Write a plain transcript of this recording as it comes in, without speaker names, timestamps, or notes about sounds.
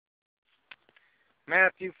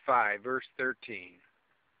Matthew 5, verse 13.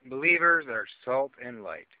 Believers are salt and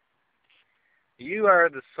light. You are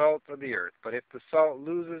the salt of the earth, but if the salt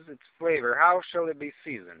loses its flavor, how shall it be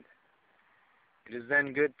seasoned? It is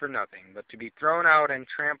then good for nothing, but to be thrown out and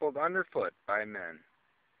trampled underfoot by men.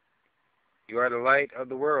 You are the light of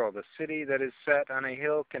the world. A city that is set on a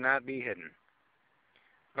hill cannot be hidden.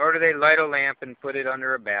 Nor do they light a lamp and put it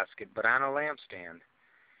under a basket, but on a lampstand,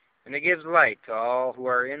 and it gives light to all who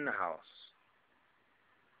are in the house.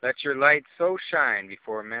 Let your light so shine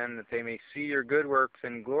before men that they may see your good works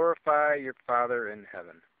and glorify your Father in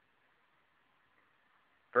heaven.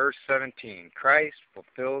 Verse 17, Christ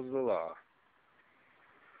fulfills the law.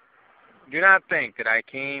 Do not think that I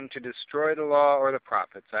came to destroy the law or the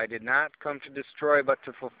prophets. I did not come to destroy, but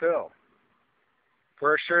to fulfill.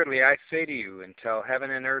 For assuredly I say to you, until heaven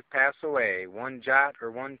and earth pass away, one jot or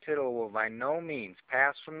one tittle will by no means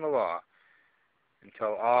pass from the law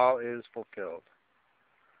until all is fulfilled.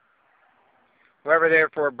 Whoever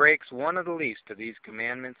therefore breaks one of the least of these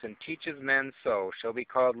commandments and teaches men so shall be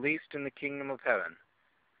called least in the kingdom of heaven.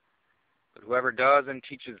 But whoever does and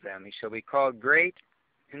teaches them, he shall be called great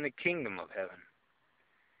in the kingdom of heaven.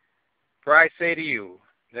 For I say to you,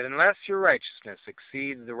 that unless your righteousness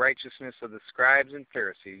exceeds the righteousness of the scribes and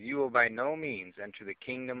Pharisees, you will by no means enter the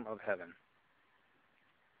kingdom of heaven.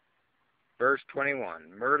 Verse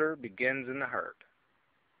 21, Murder begins in the heart.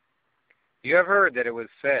 You have heard that it was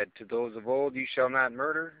said to those of old, You shall not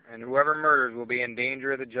murder, and whoever murders will be in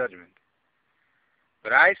danger of the judgment.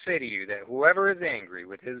 But I say to you that whoever is angry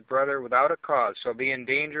with his brother without a cause shall be in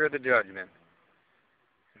danger of the judgment.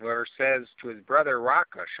 And whoever says to his brother,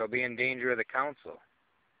 Raca, shall be in danger of the council.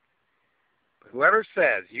 But whoever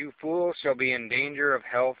says, You fool, shall be in danger of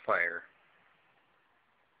hell fire.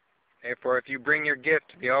 Therefore, if you bring your gift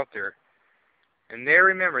to the altar, and there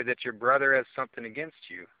remember that your brother has something against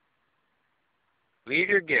you, leave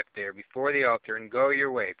your gift there before the altar and go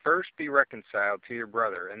your way. First be reconciled to your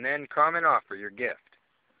brother, and then come and offer your gift.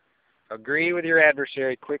 Agree with your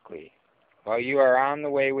adversary quickly, while you are on the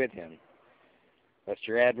way with him, lest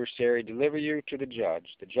your adversary deliver you to the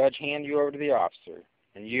judge hand you over to the officer,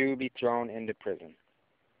 and you be thrown into prison.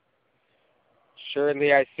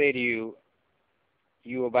 Assuredly I say to you,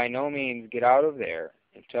 you will by no means get out of there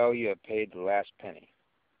until you have paid the last penny.